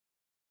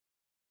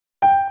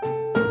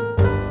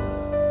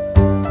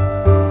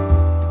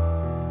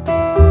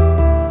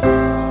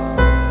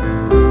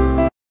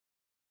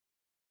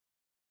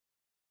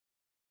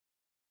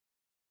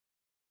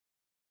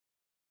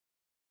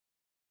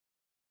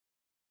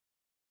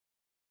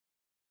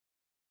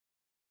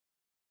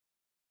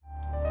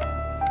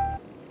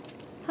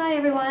Hi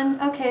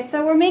everyone. Okay,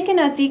 so we're making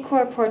a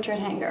Decor portrait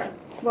hanger.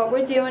 What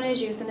we're doing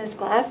is using this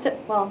glass,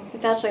 well,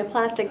 it's actually a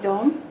plastic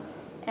dome,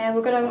 and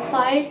we're going to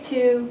apply it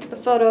to the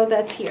photo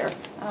that's here.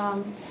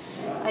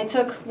 I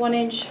took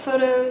 1-inch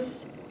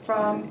photos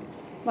from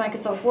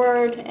Microsoft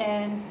Word,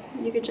 and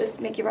you could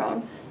just make your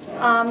own.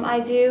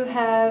 I do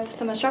have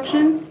some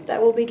instructions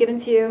that will be given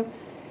to you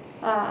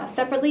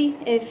separately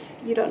if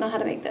you don't know how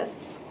to make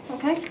this.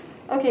 Okay?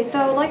 Okay,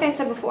 so like I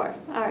said before,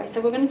 alright, so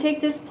we're going to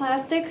take this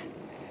plastic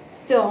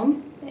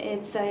dome,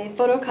 it's a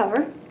photo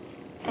cover,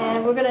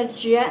 and we're going to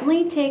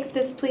gently take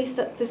this piece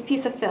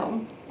of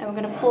film and we're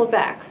going to pull it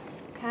back.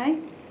 Okay?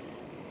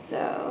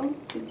 So,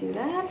 to do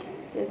that,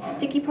 there's the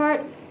sticky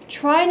part.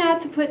 Try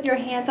not to put your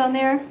hands on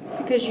there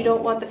because you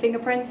don't want the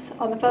fingerprints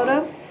on the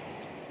photo.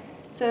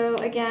 So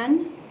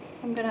again,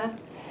 I'm going to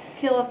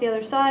peel off the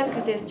other side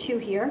because there's two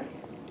here.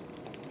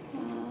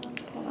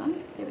 Hold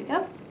on, there we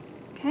go.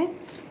 Okay,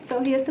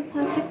 so here's the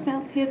plastic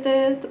film, here's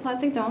the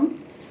plastic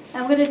dome.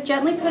 I'm going to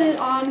gently put it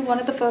on one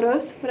of the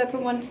photos, whatever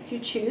one you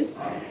choose.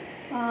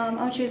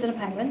 I'm choosing a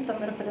penguin, so I'm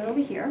going to put it over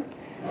here.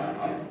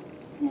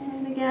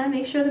 And again,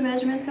 make sure the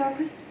measurements are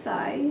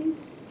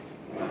precise.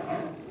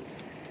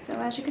 So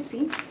as you can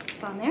see,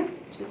 it's on there.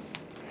 Just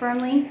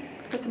firmly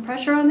put some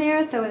pressure on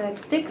there so it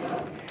sticks.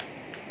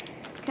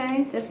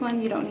 Okay, this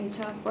one you don't need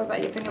to worry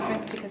about your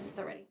fingerprints because it's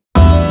already